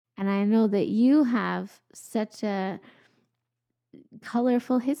And I know that you have such a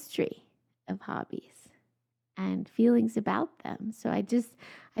colorful history of hobbies and feelings about them. So I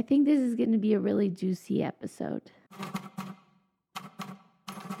think this is going to be a really juicy episode.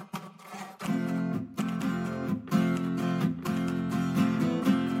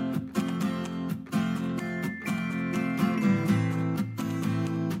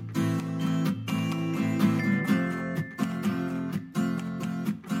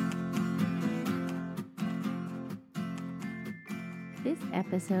 This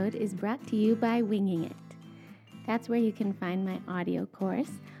episode is brought to you by Winging It. That's where you can find my audio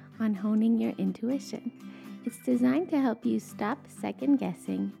course on honing your intuition. It's designed to help you stop second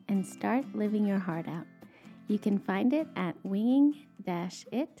guessing and start living your heart out. You can find it at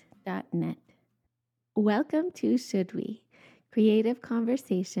winging-it.net. Welcome to Should We? Creative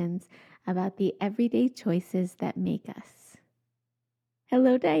conversations about the everyday choices that make us.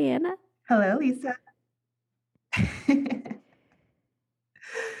 Hello, Diana. Hello, Lisa.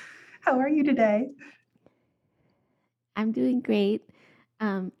 How are you today? I'm doing great.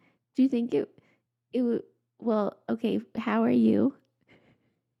 Do you think it would, well, okay, how are you?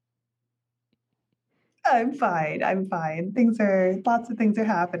 I'm fine. Lots of things are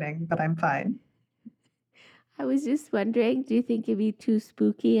happening, but I'm fine. I was just wondering, do you think it'd be too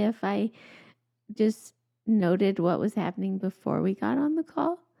spooky if I just noted what was happening before we got on the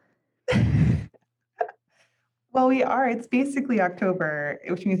call? Well, we are. It's basically October,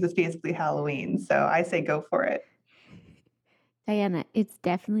 which means it's basically Halloween. So I say go for it. Diana, it's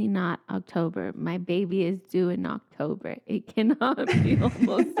definitely not October. My baby is due in October. It cannot be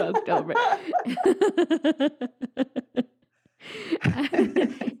almost October.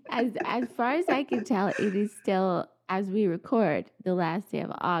 As far as I can tell, it is still, as we record, the last day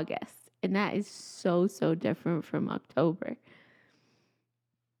of August. And that is so different from October.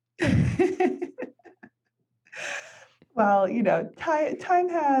 Well, time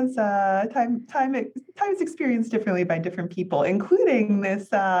is experienced differently by different people, including this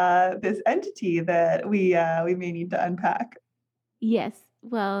entity that we may need to unpack. Yes.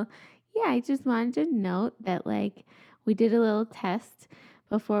 Well, yeah, I just wanted to note that we did a little test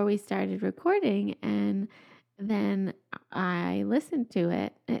before we started recording, and then I listened to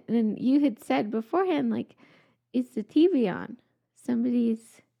it, and you had said beforehand, is the TV on?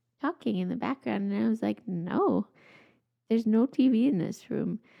 Somebody's talking in the background, and I was like, no, there's no TV in this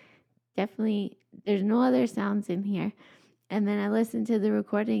room. Definitely, there's no other sounds in here. And then I listened to the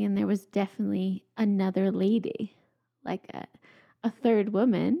recording, and there was definitely another lady, like a third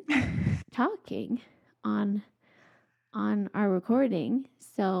woman talking on our recording.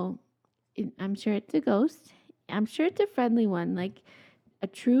 So I'm sure it's a ghost. I'm sure it's a friendly one, like a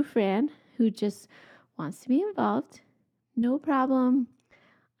true friend who just wants to be involved. No problem.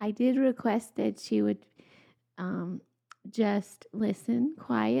 I did request that she would just listen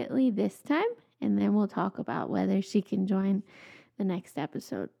quietly this time, and then we'll talk about whether she can join the next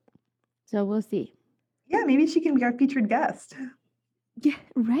episode. So we'll see. Yeah, maybe she can be our featured guest. Yeah,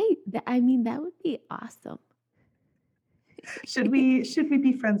 right. That would be awesome. Should we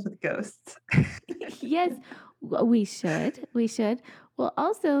be friends with ghosts? Yes, we should. We should. Well,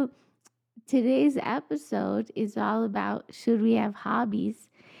 also, today's episode is all about should we have hobbies,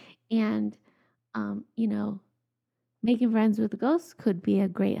 and making friends with ghosts could be a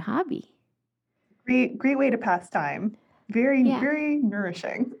great hobby. Great way to pass time. Very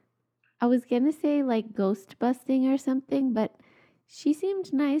nourishing. I was gonna say like ghost busting or something, but she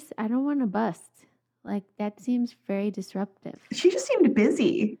seemed nice. I don't want to bust. Like that seems very disruptive. She just seemed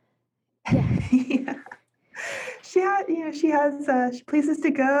busy. Yeah. She has places to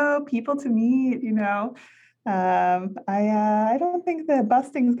go, people to meet. I don't think the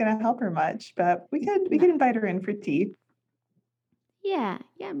busting is going to help her much, but we could invite her in for tea. Yeah.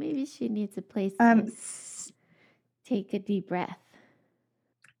 Maybe she needs a place to take a deep breath.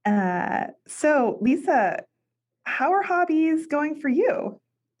 So Lisa, how are hobbies going for you?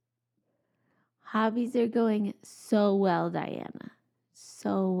 Hobbies are going so well, Diana.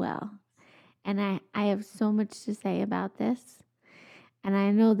 So well. And I have so much to say about this. And I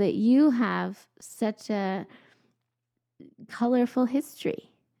know that you have such a colorful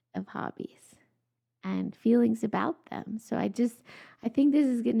history of hobbies and feelings about them. So I think this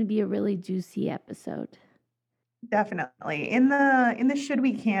is going to be a really juicy episode. Definitely. In the Should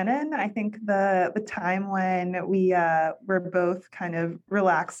We canon, I think the time when we were both kind of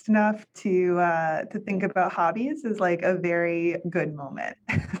relaxed enough to think about hobbies is like a very good moment.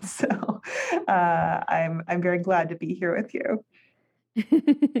 So I'm very glad to be here with you.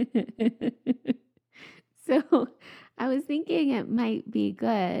 So I was thinking it might be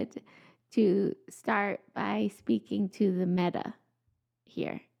good to start by speaking to the meta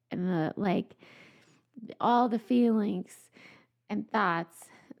here and the like all the feelings and thoughts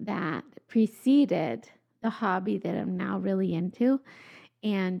that preceded the hobby that I'm now really into.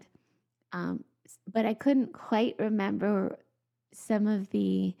 And but I couldn't quite remember some of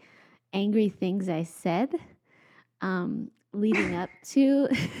the angry things I said leading up to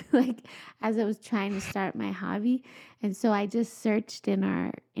like as I was trying to start my hobby. And so I just searched in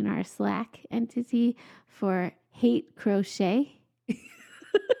our Slack entity for hate crochet.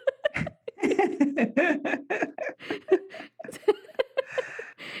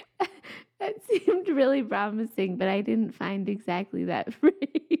 That seemed really promising, but I didn't find exactly that phrase.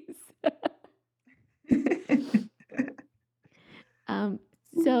 um,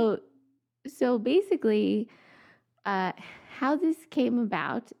 so so basically, how this came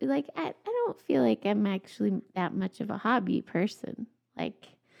about, like I don't feel like I'm actually that much of a hobby person. Like,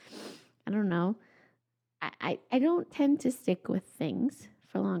 I don't know. I don't tend to stick with things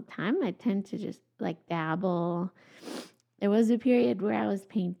for a long time. I tend to just like dabble. There was a period where I was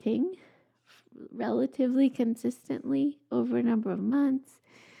painting relatively consistently over a number of months.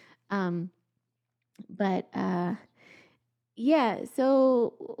 But yeah,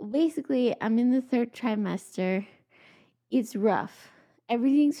 so basically, I'm in the third trimester. It's rough.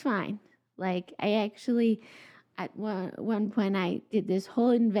 Everything's fine. Like, I actually, at one point, I did this whole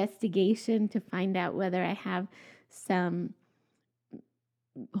investigation to find out whether I have some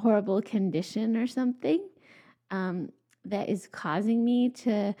horrible condition or something that is causing me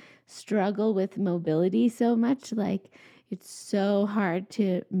to struggle with mobility so much. Like, it's so hard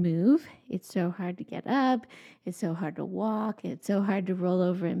to move. It's so hard to get up. It's so hard to walk. It's so hard to roll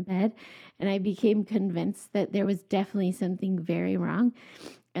over in bed. And I became convinced that there was definitely something very wrong.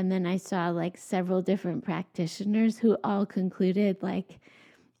 And then I saw like several different practitioners who all concluded, like,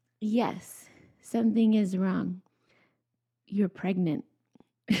 yes, something is wrong. You're pregnant.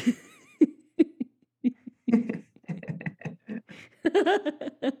 I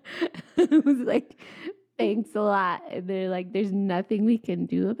was like, thanks a lot. And they're like, there's nothing we can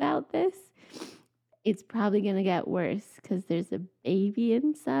do about this. It's probably going to get worse because there's a baby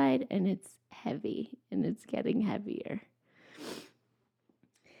inside and it's heavy and it's getting heavier.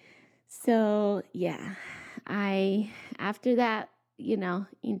 So, yeah, after that,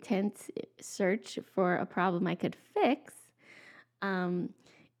 intense search for a problem I could fix, and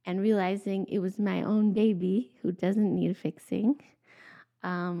realizing it was my own baby who doesn't need fixing,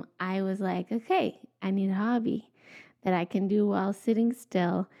 I was like, okay, I need a hobby that I can do while sitting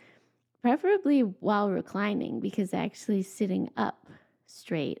still, preferably while reclining, because actually sitting up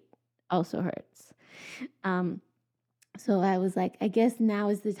straight also hurts. So I was like, I guess now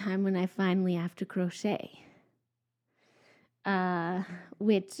is the time when I finally have to crochet.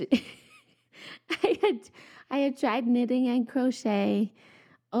 Which I had tried knitting and crochet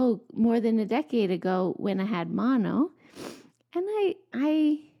more than a decade ago when I had mono, and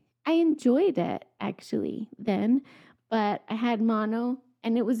I enjoyed it actually then, but I had mono,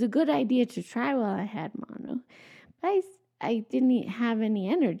 and it was a good idea to try while I had mono. But I didn't have any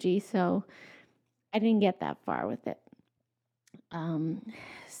energy, so I didn't get that far with it.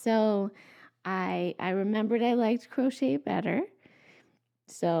 So I remembered I liked crochet better,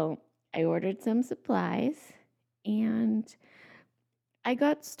 so I ordered some supplies, and I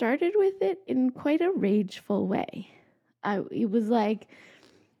got started with it in quite a rageful way. It was like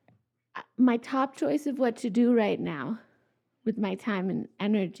my top choice of what to do right now with my time and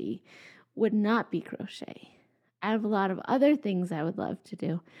energy would not be crochet. I have a lot of other things I would love to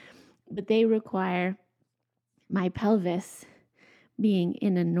do, but they require my pelvis being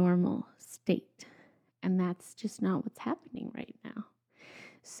in a normal state. And that's just not what's happening right now.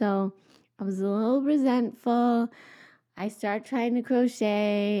 So I was a little resentful. I start trying to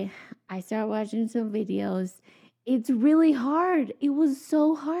crochet. I start watching some videos. It's really hard. It was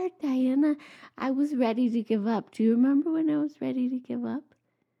so hard, Diana. I was ready to give up. Do you remember when I was ready to give up?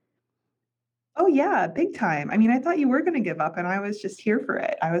 Oh yeah, big time. I mean, I thought you were going to give up and I was just here for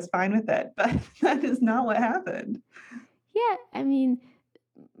it. I was fine with it, but that is not what happened. Yeah, I mean,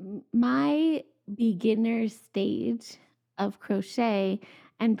 my beginner stage of crochet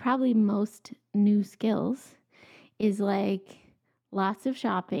and probably most new skills is like lots of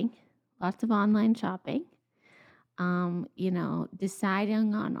shopping, lots of online shopping,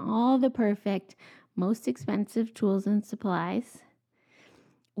 deciding on all the perfect, most expensive tools and supplies,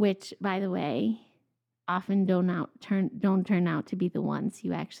 which, by the way, often don't turn out to be the ones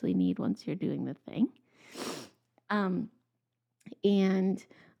you actually need once you're doing the thing. And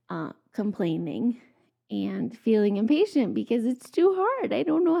complaining and feeling impatient because it's too hard. I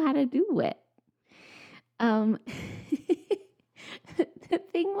don't know how to do it. Um, the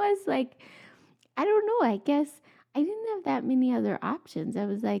thing was like, I don't know, I guess I didn't have that many other options. I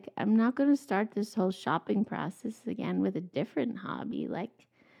was like, I'm not going to start this whole shopping process again with a different hobby. Like,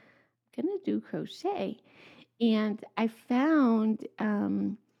 I'm going to do crochet. And I found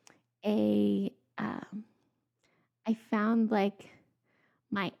a, um, I found like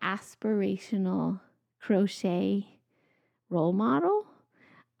my aspirational crochet role model.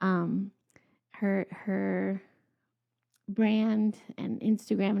 Um, her brand and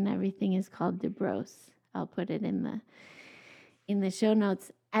Instagram and everything is called DeBrose. I'll put it in the show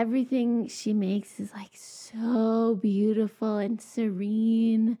notes. Everything she makes is like so beautiful and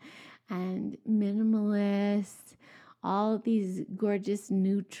serene and minimalist. All these gorgeous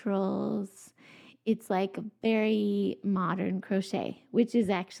neutrals. It's like a very modern crochet, which is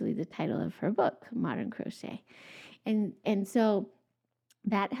actually the title of her book, Modern Crochet. And so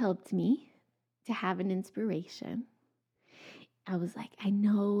that helped me to have an inspiration. I was like, I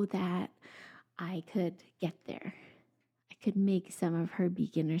know that I could get there. I could make some of her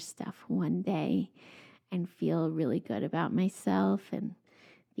beginner stuff one day and feel really good about myself and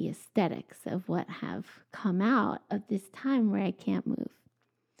the aesthetics of what have come out of this time where I can't move.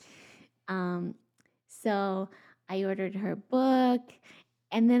 So I ordered her book,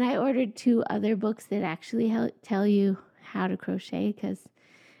 and then I ordered 2 other books that actually tell you how to crochet, because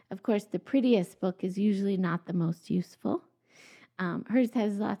of course the prettiest book is usually not the most useful. Hers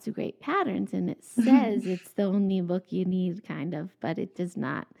has lots of great patterns, and it says it's the only book you need, kind of, but it does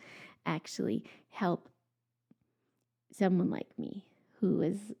not actually help someone like me who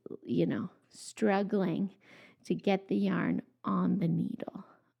is, struggling to get the yarn on the needle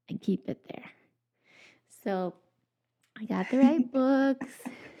and keep it there. So I got the right books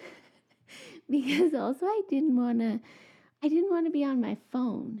because also I didn't want to be on my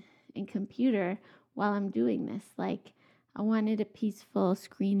phone and computer while I'm doing this. Like, I wanted a peaceful,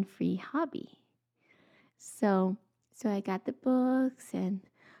 screen-free hobby. So I got the books and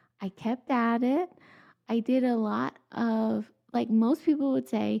I kept at it. I did a lot of, like most people would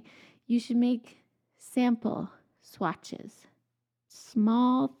say, you should make sample swatches.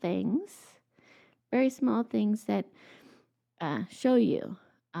 Small things, very small things that show you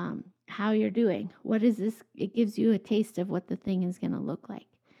how you're doing. What is this? It gives you a taste of what the thing is going to look like.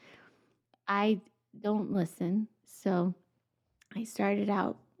 I don't listen, so I started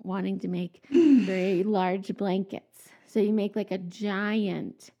out wanting to make very large blankets. So you make like a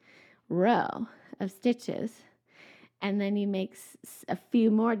giant row of stitches, and then you make a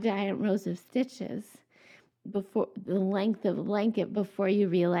few more giant rows of stitches before the length of a blanket before you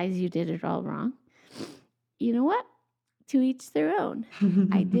realize you did it all wrong. You know what? To each their own.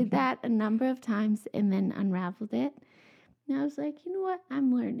 I did that a number of times and then unraveled it. And I was like, you know what?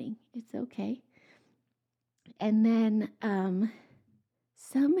 I'm learning. It's okay. And then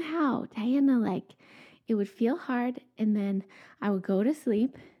somehow, Diana, like, it would feel hard, and then I would go to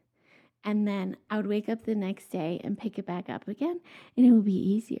sleep, and then I would wake up the next day and pick it back up again, and it would be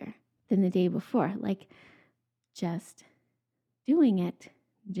easier than the day before. Like, just doing it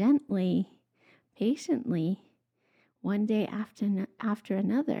gently, patiently, one day after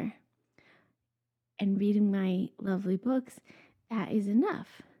another, and reading my lovely books, that is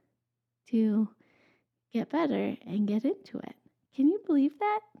enough to get better and get into it. Can you believe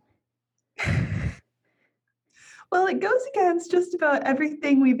that? Well, it goes against just about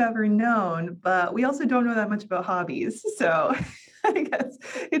everything we've ever known, but we also don't know that much about hobbies. So I guess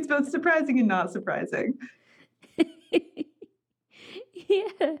it's both surprising and not surprising.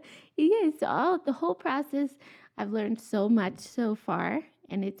 Yeah, it's all the whole process. I've learned so much so far,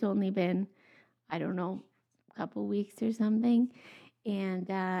 and it's only been, I don't know, a couple weeks or something. And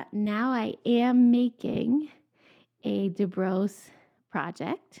now I am making a DeBrose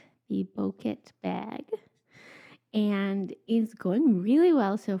project, the Bokit bag, and it's going really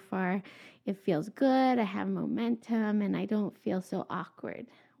well so far. It feels good. I have momentum, and I don't feel so awkward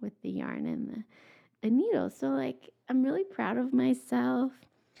with the yarn and the needle. So, like, I'm really proud of myself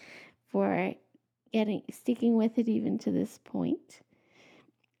for sticking with it even to this point.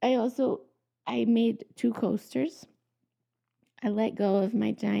 I made 2 coasters. I let go of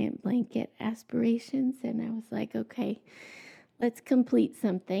my giant blanket aspirations, and I was like, okay, let's complete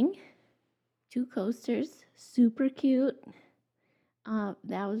something. 2 coasters, super cute.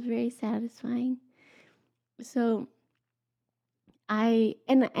 That was very satisfying. So I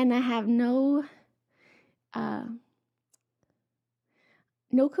have no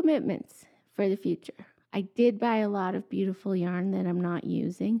commitments for the future. I did buy a lot of beautiful yarn that I'm not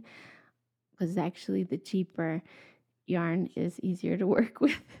using, because actually the cheaper yarn is easier to work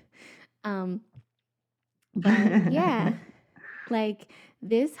with. Um, but yeah, like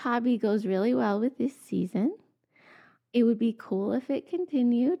this hobby goes really well with this season. It would be cool if it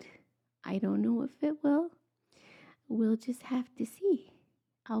continued. I don't know if it will. We'll just have to see.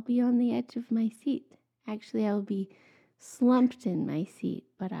 I'll be on the edge of my seat. Actually, I'll be slumped in my seat,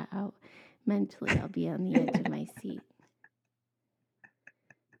 but I'll mentally I'll be on the edge of my seat.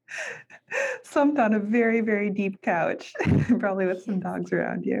 Slumped on a very, very deep couch, probably with some Yes. dogs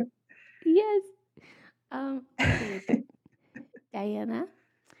around you. Yes. Okay, Diana.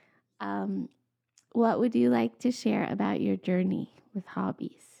 Um, what would you like to share about your journey with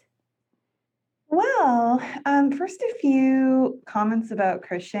hobbies? Well, first, a few comments about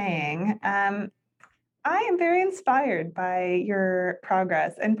crocheting. I am very inspired by your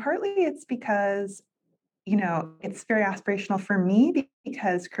progress, and partly it's because, it's very aspirational for me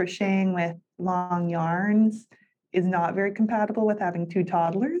because crocheting with long yarns is not very compatible with having two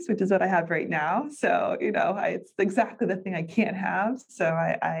toddlers, which is what I have right now. So, it's exactly the thing I can't have. So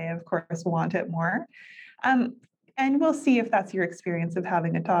I of course want it more. Um, and we'll see if that's your experience of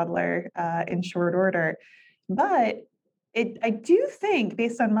having a toddler in short order. But I do think,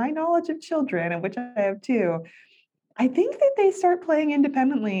 based on my knowledge of children, and which I have too, I think that they start playing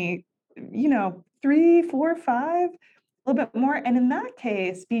independently, 3, 4, 5, a little bit more. And in that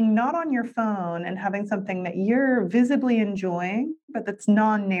case, being not on your phone and having something that you're visibly enjoying, but that's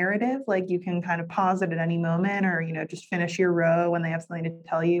non-narrative, like you can kind of pause it at any moment or, just finish your row when they have something to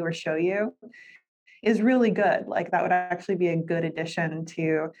tell you or show you, is really good. Like that would actually be a good addition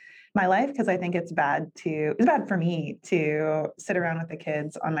to my life because I think it's bad for me to sit around with the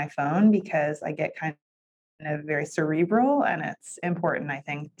kids on my phone because I get kind of very cerebral, and it's important, I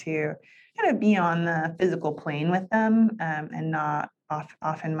think, to kind of be on the physical plane with them, and not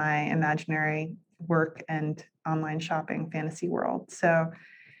off in my imaginary work and online shopping fantasy world. So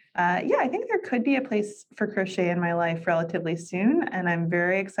yeah, I think there could be a place for crochet in my life relatively soon, and I'm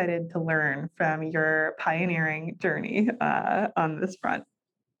very excited to learn from your pioneering journey on this front.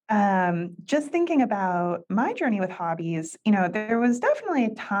 Just thinking about my journey with hobbies, there was definitely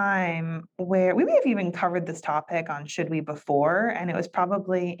a time where we may have even covered this topic on Should We before, and it was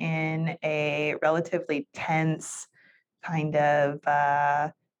probably in a relatively tense kind of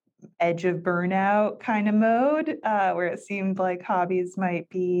edge of burnout kind of mode, where it seemed like hobbies might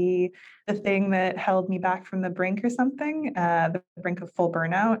be the thing that held me back from the brink or something, the brink of full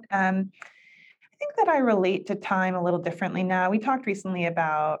burnout. I think that I relate to time a little differently now. We talked recently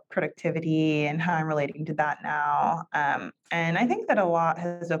about productivity and how I'm relating to that now. And I think that a lot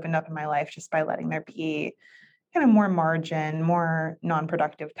has opened up in my life just by letting there be kind of more margin, more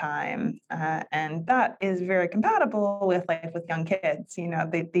non-productive time. And that is very compatible with life with young kids.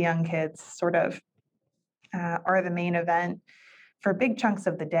 The young kids sort of are the main event for big chunks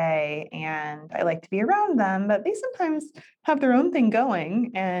of the day. And I like to be around them, but they sometimes have their own thing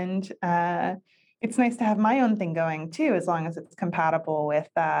going. And it's nice to have my own thing going too, as long as it's compatible with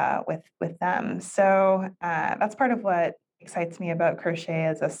them. So that's part of what excites me about crochet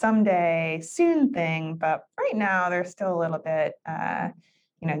as a someday soon thing. But right now, they're still a little bit,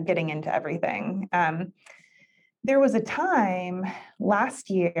 getting into everything. There was a time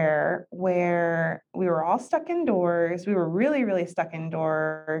last year where we were all stuck indoors. We were really, really stuck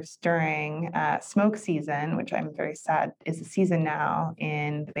indoors during smoke season, which I'm very sad is a season now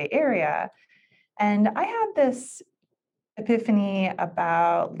in the Bay Area. And I had this epiphany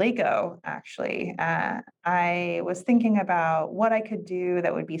about Lego, actually. I was thinking about what I could do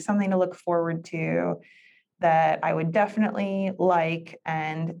that would be something to look forward to, that I would definitely like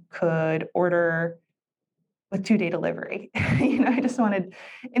and could order with 2-day delivery. I just wanted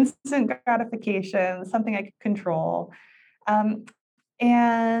instant gratification, something I could control. Um,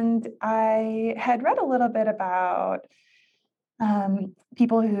 and I had read a little bit about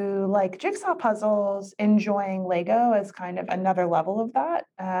people who like jigsaw puzzles enjoying Lego as kind of another level of that.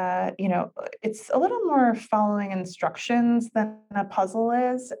 It's a little more following instructions than a puzzle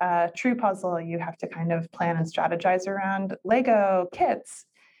is. A true puzzle, you have to kind of plan and strategize around. Lego kits,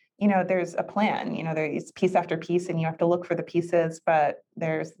 there's a plan, there's piece after piece, and you have to look for the pieces, but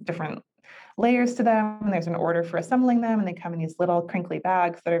there's different layers to them. And there's an order for assembling them, and they come in these little crinkly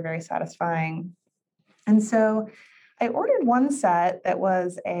bags that are very satisfying. And so I ordered one set that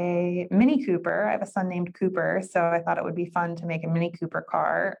was a Mini Cooper. I have a son named Cooper, so I thought it would be fun to make a Mini Cooper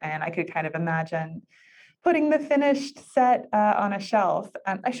car, and I could kind of imagine putting the finished set on a shelf.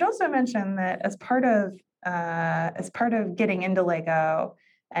 I should also mention that as part of getting into Lego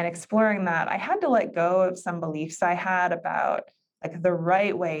and exploring that, I had to let go of some beliefs I had about like the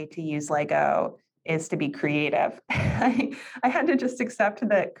right way to use Lego is to be creative. I had to just accept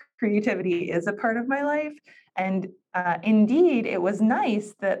that creativity is a part of my life. And indeed, it was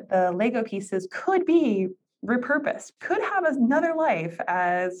nice that the Lego pieces could be repurposed, could have another life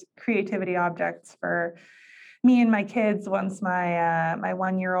as creativity objects for me and my kids once my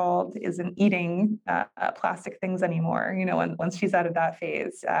 1-year-old isn't eating plastic things anymore. Once she's out of that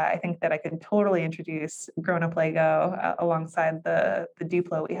phase, I think that I could totally introduce grown-up Lego alongside the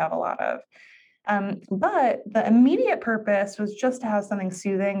Duplo we have a lot of. But the immediate purpose was just to have something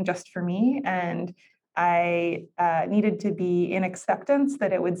soothing just for me. And I needed to be in acceptance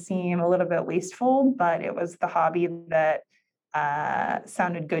that it would seem a little bit wasteful, but it was the hobby that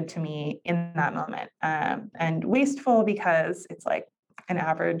sounded good to me in that moment. And wasteful because it's like an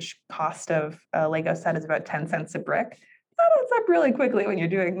average cost of a Lego set is about 10 cents a brick. That adds up really quickly when you're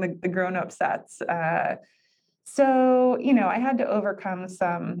doing the grown-up sets. So, I had to overcome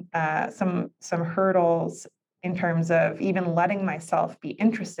some hurdles in terms of even letting myself be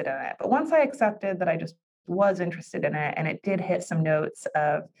interested in it. But once I accepted that I just was interested in it, and it did hit some notes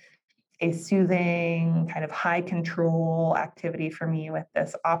of a soothing, kind of high control activity for me with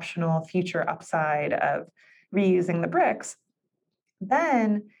this optional future upside of reusing the bricks,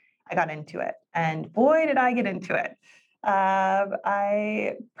 then I got into it. And boy, did I get into it.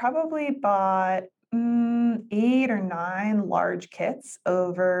 I probably bought 8 or 9 large kits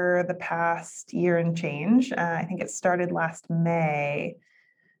over the past year and change. I think it started last May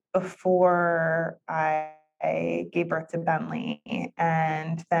before I gave birth to Bentley.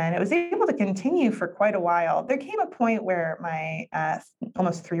 And then it was able to continue for quite a while. There came a point where my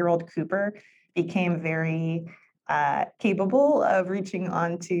almost 3-year-old Cooper became very capable of reaching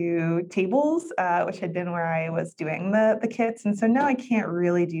onto tables, which had been where I was doing the kits. And so now I can't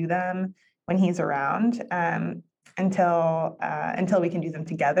really do them when he's around until we can do them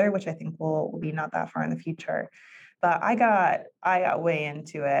together, which I think will be not that far in the future. But I got way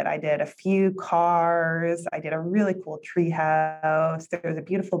into it. I did a few cars. I did a really cool tree house. There was a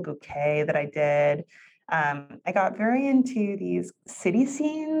beautiful bouquet that I did. I got very into these city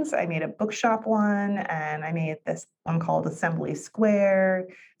scenes. I made a bookshop one, and I made this one called Assembly Square.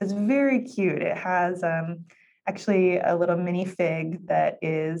 It's very cute. It has actually a little minifig that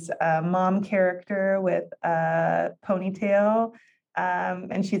is a mom character with a ponytail,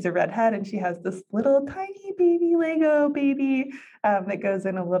 and she's a redhead, and she has this little tiny baby Lego baby that goes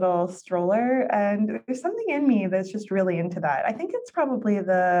in a little stroller. And there's something in me that's just really into that. I think it's probably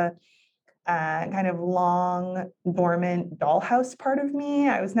the kind of long, dormant dollhouse part of me.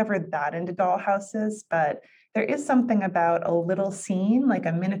 I was never that into dollhouses, but there is something about a little scene, like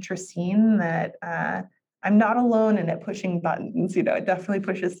a miniature scene, that I'm not alone in it pushing buttons. It definitely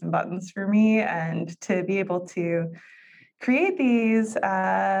pushes some buttons for me. And to be able to create these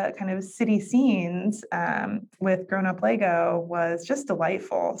kind of city scenes with grown up Lego was just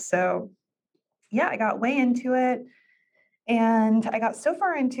delightful. So, yeah, I got way into it. And I got so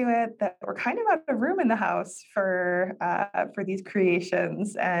far into it that we're kind of out of room in the house for these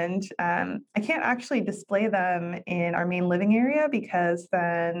creations, and I can't actually display them in our main living area because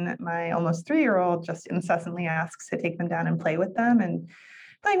then my almost 3-year-old just incessantly asks to take them down and play with them, and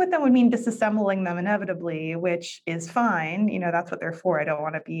playing with them would mean disassembling them inevitably, which is fine. That's what they're for. I don't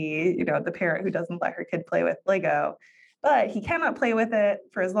want to be, the parent who doesn't let her kid play with Lego. But he cannot play with it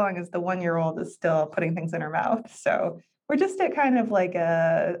for as long as the 1-year-old is still putting things in her mouth. So we're just at kind of like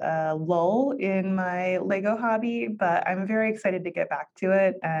a lull in my Lego hobby, but I'm very excited to get back to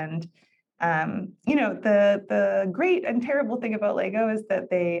it. And the great and terrible thing about Lego is that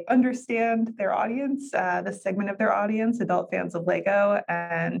they understand their audience, the segment of their audience, adult fans of Lego,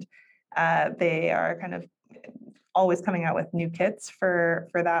 and they are kind of always coming out with new kits for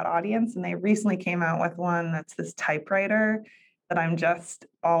that audience. And they recently came out with one that's this typewriter that I'm just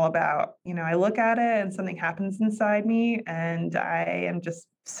all about. I look at it and something happens inside me, and I am just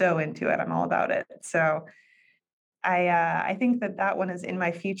so into it. I'm all about it. So I think that one is in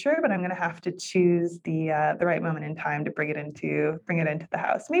my future, but I'm going to have to choose the right moment in time to bring it into the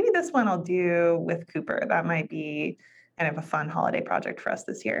house. Maybe this one I'll do with Cooper. That might be kind of a fun holiday project for us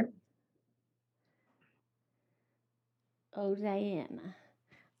this year. Oh, Diana,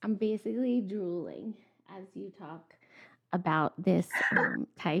 I'm basically drooling as you talk about this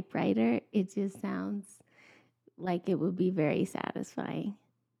typewriter. It just sounds like it would be very satisfying.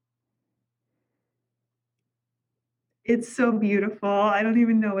 It's so beautiful. I don't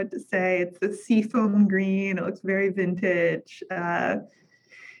even know what to say. It's a seafoam green. It looks very vintage.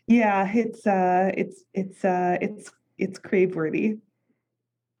 Yeah, it's crave worthy.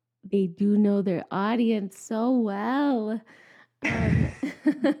 They do know their audience so well. Um,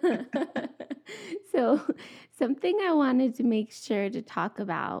 so, something I wanted to make sure to talk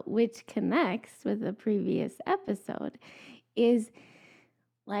about, which connects with the previous episode, is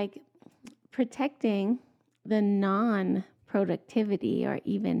like protecting the non productivity or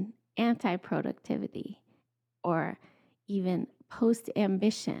even anti productivity or even post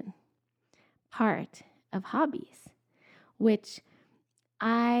ambition part of hobbies, which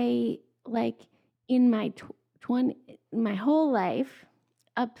I like in my 20, my whole life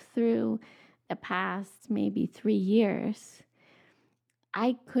up through the past maybe 3 years,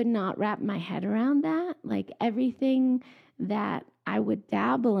 I could not wrap my head around that. Like everything that I would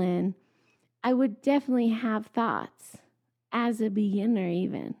dabble in, I would definitely have thoughts as a beginner,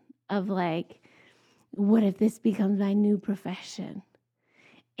 even of like, what if this becomes my new profession?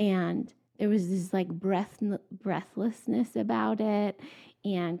 And there was this like breathlessness about it,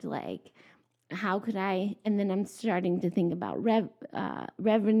 and like how could I? And then I'm starting to think about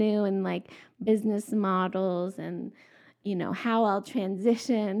revenue and like business models, and how I'll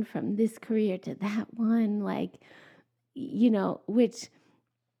transition from this career to that one, like which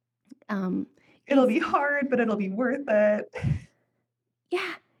um, It'll is be hard, but it'll be worth it.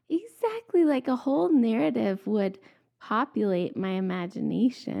 yeah, exactly, like a whole narrative would populate my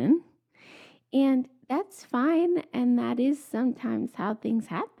imagination. And that's fine. And that is sometimes how things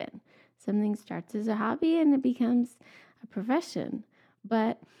happen. Something starts as a hobby and it becomes a profession.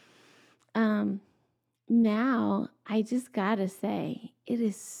 But um, now I just gotta say, it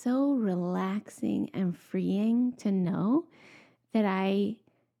is so relaxing and freeing to know that I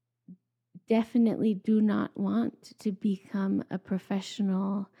definitely do not want to become a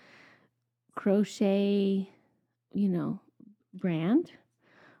professional crochet, brand,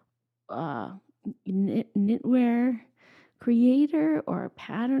 uh, knitwear creator or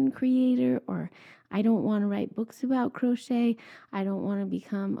pattern creator, or I don't want to write books about crochet. I don't want to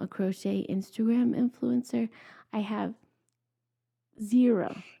become a crochet Instagram influencer. I have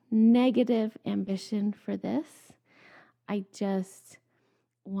zero negative ambition for this. I just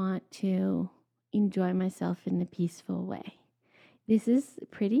want to enjoy myself in a peaceful way. This is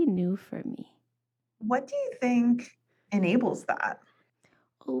pretty new for me. What do you think enables that?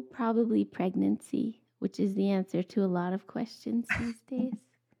 Oh, probably pregnancy, which is the answer to a lot of questions these days.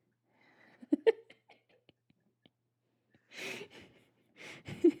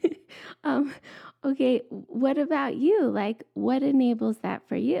 um, okay, what about you? Like, what enables that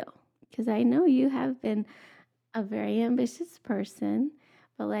for you? Because I know you have been a very ambitious person,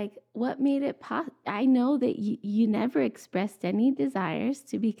 but like, what made it possible? I know that you never expressed any desires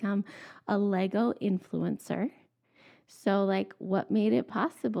to become a Lego influencer. So, like, what made it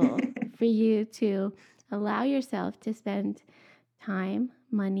possible for you to allow yourself to spend time,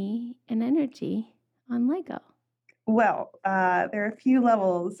 money, and energy on Lego? Well, there are a few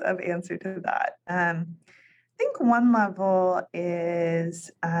levels of answer to that. I think one level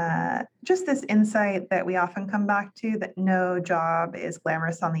is just this insight that we often come back to, that no job is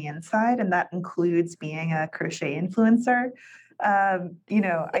glamorous on the inside, and that includes being a crochet influencer.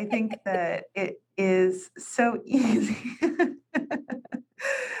 I think that it is so easy.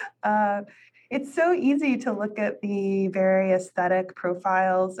 uh, it's so easy to look at the very aesthetic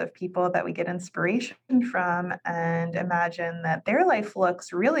profiles of people that we get inspiration from and imagine that their life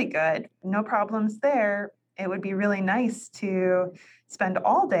looks really good, no problems there. It would be really nice to spend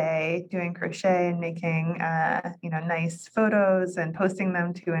all day doing crochet and making, nice photos and posting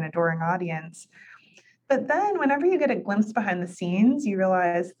them to an adoring audience. But then, whenever you get a glimpse behind the scenes, you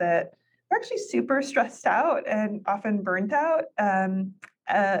realize that they're actually super stressed out and often burnt out,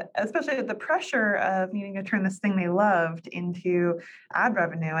 especially the pressure of needing to turn this thing they loved into ad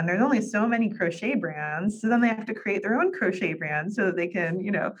revenue. And there's only so many crochet brands, so then they have to create their own crochet brand so that they can,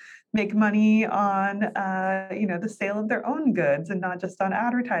 make money on, the sale of their own goods and not just on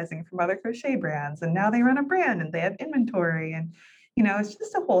advertising from other crochet brands. And now they run a brand and they have inventory, and it's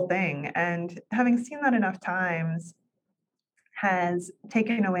just a whole thing. And having seen that enough times has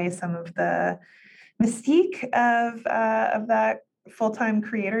taken away some of the mystique of that full-time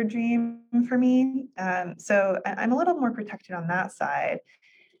creator dream for me. So I'm a little more protected on that side.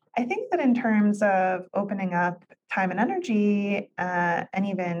 I think that in terms of opening up time and energy and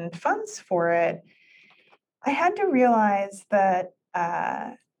even funds for it, I had to realize that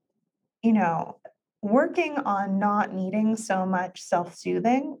you know, working on not needing so much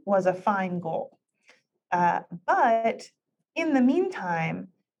self-soothing was a fine goal. But in the meantime,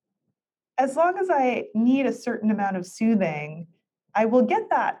 as long as I need a certain amount of soothing, I will get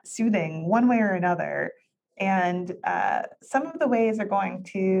that soothing one way or another. And some of the ways are going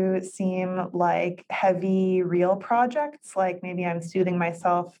to seem like heavy, real projects, like maybe I'm soothing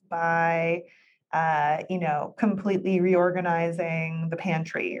myself by, completely reorganizing the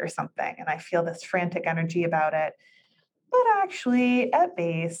pantry or something. And I feel this frantic energy about it. But actually, at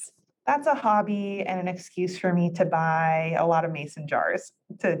base, that's a hobby and an excuse for me to buy a lot of mason jars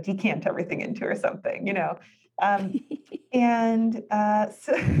to decant everything into or something. Um, and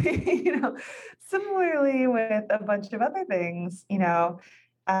so, similarly with a bunch of other things,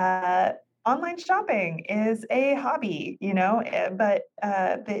 uh, online shopping is a hobby, but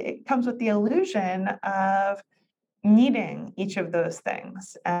it comes with the illusion of needing each of those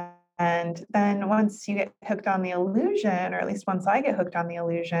things. And then once you get hooked on the illusion, or at least once I get hooked on the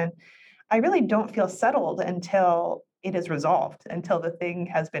illusion, I really don't feel settled until it is resolved, until the thing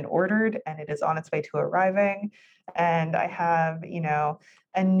has been ordered and it is on its way to arriving. And I have,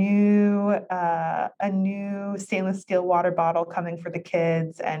 a new stainless steel water bottle coming for the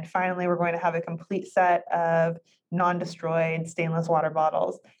kids. And finally, we're going to have a complete set of non-destroyed stainless water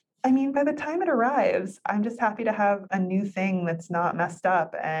bottles. I mean, by the time it arrives, I'm just happy to have a new thing that's not messed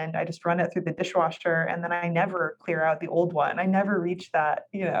up, and I just run it through the dishwasher, and then I never clear out the old one. I never reach that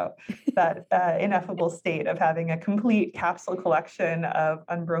ineffable state of having a complete capsule collection of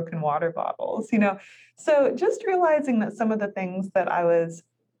unbroken water bottles. So just realizing that some of the things that I was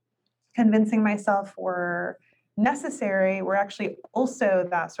convincing myself were necessary were actually also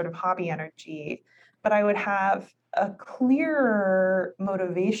that sort of hobby energy, but I would have a clearer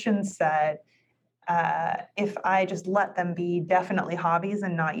motivation set if I just let them be definitely hobbies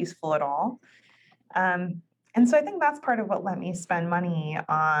and not useful at all. Um, and so I think that's part of what let me spend money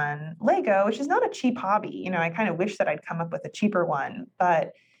on Lego, which is not a cheap hobby. I kind of wish that I'd come up with a cheaper one,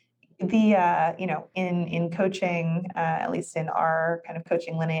 but in coaching, at least in our kind of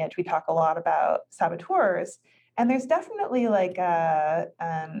coaching lineage, we talk a lot about saboteurs, and there's definitely like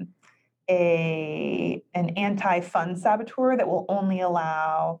an anti-fun saboteur that will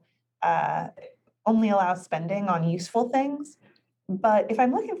uh, only allow spending on useful things. But if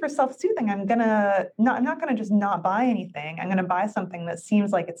I'm looking for self-soothing, I'm not gonna just not buy anything. I'm gonna buy something that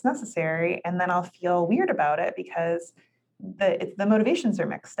seems like it's necessary, and then I'll feel weird about it because the motivations are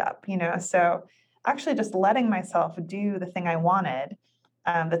mixed up. So actually just letting myself do the thing I wanted,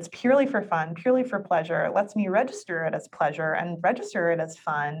 that's purely for fun, purely for pleasure, lets me register it as pleasure and register it as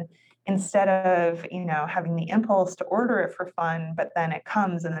fun instead of, having the impulse to order it for fun, but then it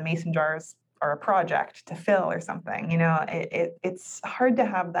comes in the mason jars or a project to fill or something. It's hard to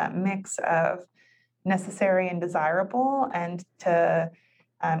have that mix of necessary and desirable, and to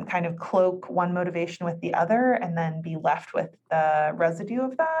kind of cloak one motivation with the other and then be left with the residue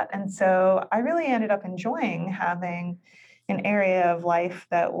of that. And so I really ended up enjoying having an area of life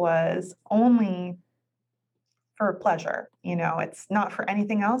that was only for pleasure. It's not for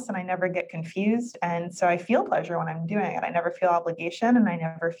anything else, and I never get confused. And so I feel pleasure when I'm doing it. I never feel obligation, and I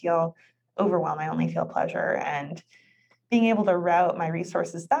never feel overwhelm. I only feel pleasure. And being able to route my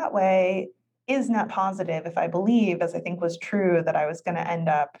resources that way is net positive if I believe, as I think was true, that I was going to end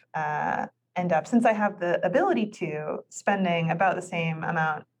up, since I have the ability to, spending about the same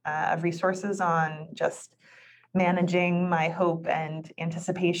amount of resources on just managing my hope and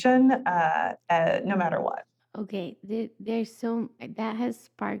anticipation, no matter what. Okay, there's that has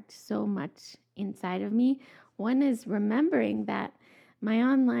sparked so much inside of me. One is remembering that my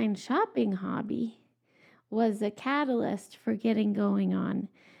online shopping hobby was a catalyst for getting going on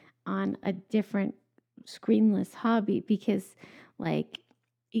a different screenless hobby, because like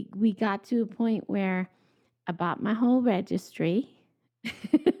we got to a point where I bought my whole registry.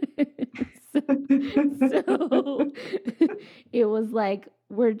 So it was like,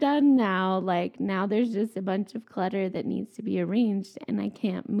 we're done now. Like, now there's just a bunch of clutter that needs to be arranged, and I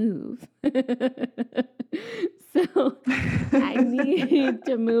can't move. So I need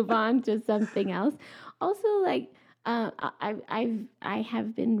to move on to something else. Also, like, I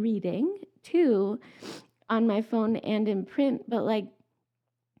have been reading too on my phone and in print, but like,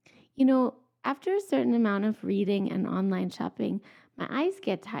 after a certain amount of reading and online shopping, my eyes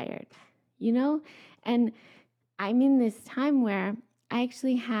get tired, you know? And I'm in this time where I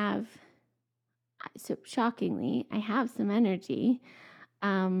actually have, so shockingly, I have some energy.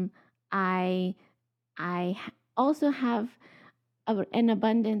 Um, I also have an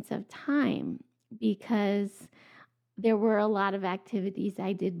abundance of time, because there were a lot of activities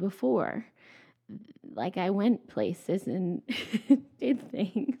I did before. Like, I went places and did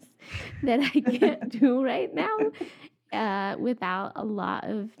things that I can't do right now without a lot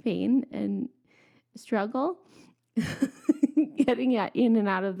of pain and struggle. Getting in and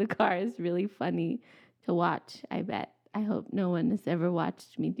out of the car is really funny to watch, I bet. I hope no one has ever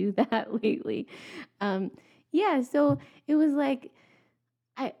watched me do that lately. Um, yeah, so it was like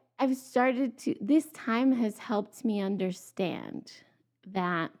I've started to, this time has helped me understand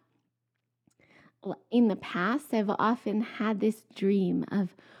that in the past, I've often had this dream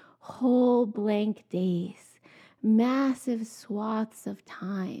of whole blank days, massive swaths of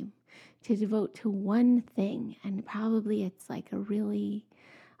time to devote to one thing. And probably it's like a really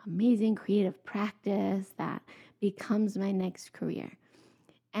amazing creative practice that becomes my next career.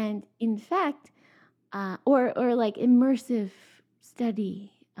 And in fact, or like immersive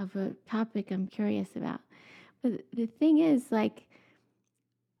study of a topic I'm curious about. But the thing is, like,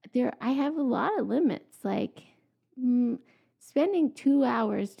 I have a lot of limits. Like, mm, spending 2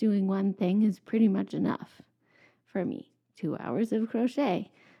 hours doing one thing is pretty much enough for me. 2 hours of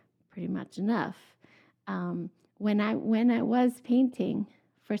crochet, pretty much enough. When I was painting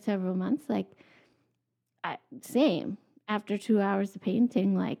for several months, like, same. After 2 hours of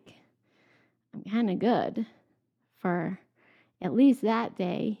painting, like, I'm kind of good for at least that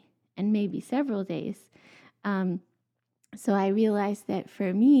day and maybe several days. Um, so I realized that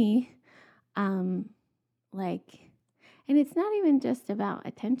for me, um, like, and it's not even just about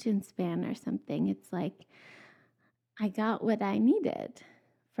attention span or something. It's like I got what I needed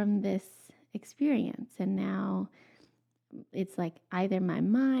from this experience. And now it's like either my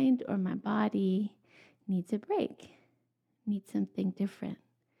mind or my body needs a break, needs something different.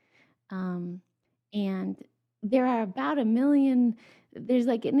 And there are about a million, there's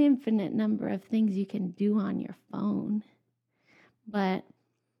like an infinite number of things you can do on your phone. But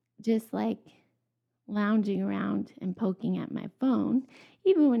just like lounging around and poking at my phone,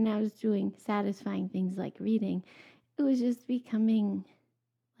 even when I was doing satisfying things like reading, it was just becoming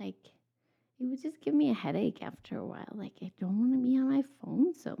like, it would just give me a headache after a while. Like, I don't want to be on my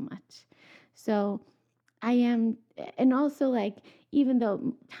phone so much. So I am, and also, like, even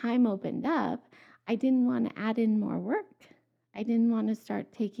though time opened up, I didn't want to add in more work. I didn't want to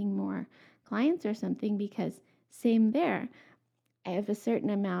start taking more clients or something because, same there, I have a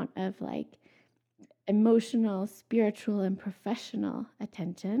certain amount of like emotional, spiritual, and professional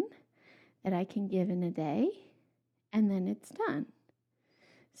attention that I can give in a day, and then it's done.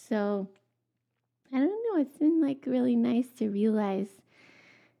 So I don't know, it's been like really nice to realize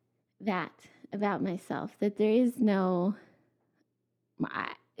that about myself, that there is no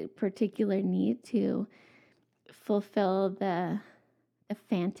particular need to fulfill the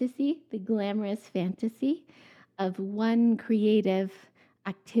fantasy, the glamorous fantasy of one creative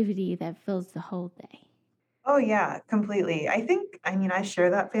activity that fills the whole day. Oh, yeah, completely. I mean, I share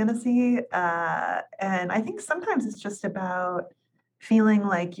that fantasy, and I think sometimes it's just about feeling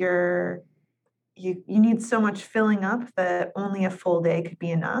like you need so much filling up that only a full day could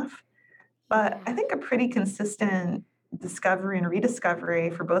be enough. But I Yeah. think a pretty consistent discovery and rediscovery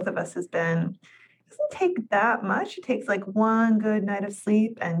for both of us has been, it doesn't take that much. It takes like one good night of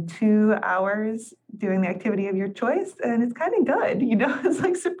sleep and 2 hours doing the activity of your choice, and it's kinda good, you know? It's,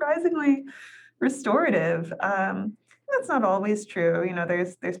 like, surprisingly restorative. That's not always true, you know,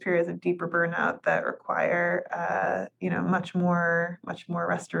 there's periods of deeper burnout that require, you know, much more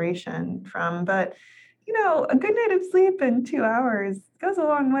restoration from, but you know, a good night of sleep in 2 hours goes a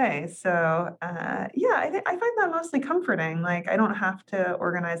long way. So, yeah, I find that mostly comforting. Like, I don't have to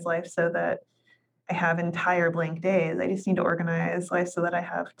organize life so that I have entire blank days. I just need to organize life so that I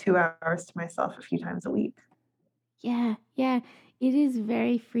have 2 hours to myself a few times a week. Yeah, yeah, it is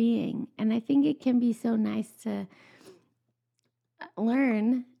very freeing. And I think it can be so nice to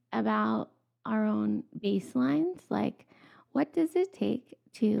learn about our own baselines. Like, what does it take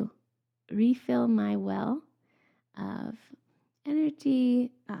to refill my well of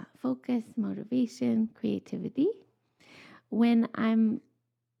energy, focus, motivation, creativity when I'm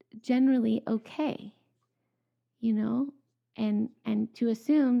generally okay, you know? And to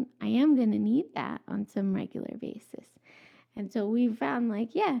assume I am going to need that on some regular basis. And so we found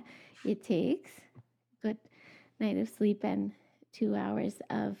like, yeah, it takes good night of sleep and 2 hours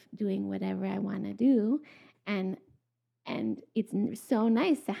of doing whatever I want to do. And it's so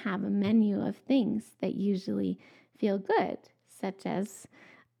nice to have a menu of things that usually feel good, such as,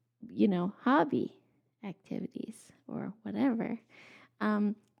 hobby activities or whatever.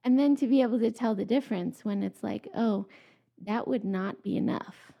 And then to be able to tell the difference when it's like, oh, that would not be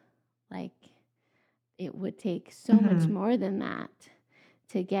enough. Like, it would take so much Mhm. more than that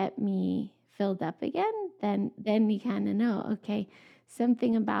to get me filled up again. Then you kind of know, okay,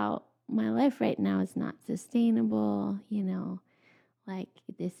 something about my life right now is not sustainable, like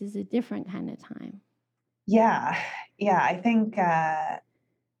this is a different kind of time. Yeah. Yeah, I think,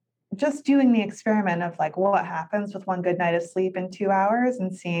 just doing the experiment of like what happens with one good night of sleep in 2 hours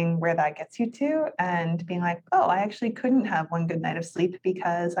and seeing where that gets you to, and being like, oh, I actually couldn't have one good night of sleep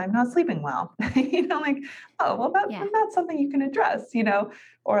because I'm not sleeping well. Like, oh, well, Yeah. that's something you can address,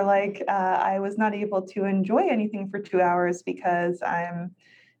 or like, I was not able to enjoy anything for 2 hours because I'm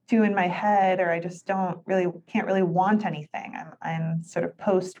too in my head, or I just can't really want anything. I'm sort of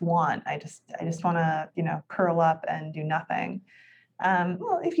post want. I just want to, curl up and do nothing.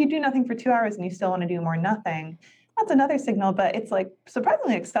 Well, if you do nothing for 2 hours and you still want to do more nothing, that's another signal, but it's like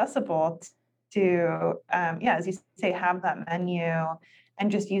surprisingly accessible to, yeah, as you say, have that menu and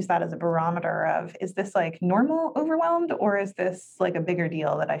just use that as a barometer of, is this like normal overwhelmed, or is this like a bigger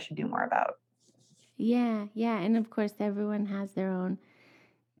deal that I should do more about? Yeah, yeah. And of course, everyone has their own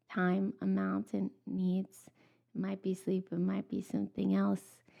time amount and needs. It might be sleep, it might be something else.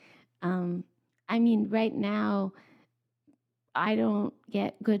 Um, I mean, right now, I don't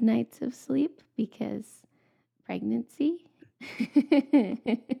get good nights of sleep because pregnancy.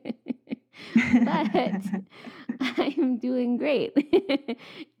 But I'm doing great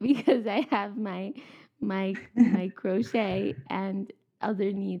because I have my crochet, and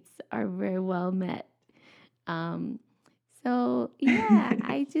other needs are very well met. Um, so yeah,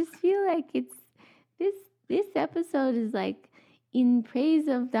 I just feel like this this episode is like in praise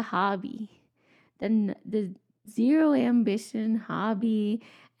of the hobby, the zero ambition hobby,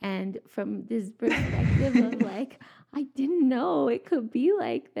 and from this perspective of like, I didn't know it could be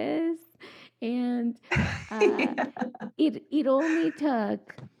like this, and uh, Yeah. it only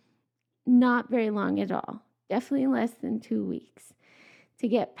took not very long at all, definitely less than 2 weeks, to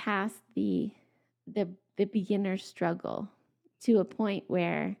get past the the beginner struggle to a point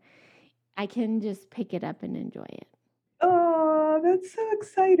where I can just pick it up and enjoy it. Oh, that's so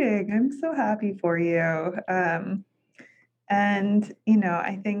exciting. I'm so happy for you. And,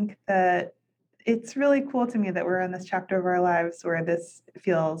 I think that it's really cool to me that we're in this chapter of our lives where this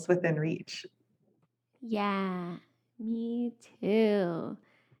feels within reach. Yeah, me too.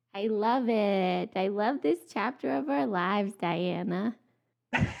 I love it. I love this chapter of our lives, Diana.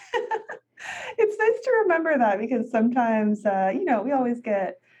 It's nice to remember that, because sometimes, we always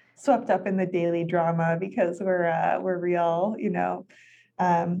get swept up in the daily drama because we're real,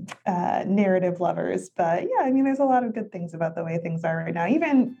 narrative lovers. But yeah, I mean, there's a lot of good things about the way things are right now.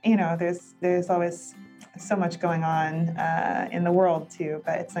 Even, there's always so much going on in the world too.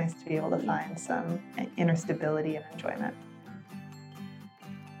 But it's nice to be able to Yeah. find some inner stability and enjoyment.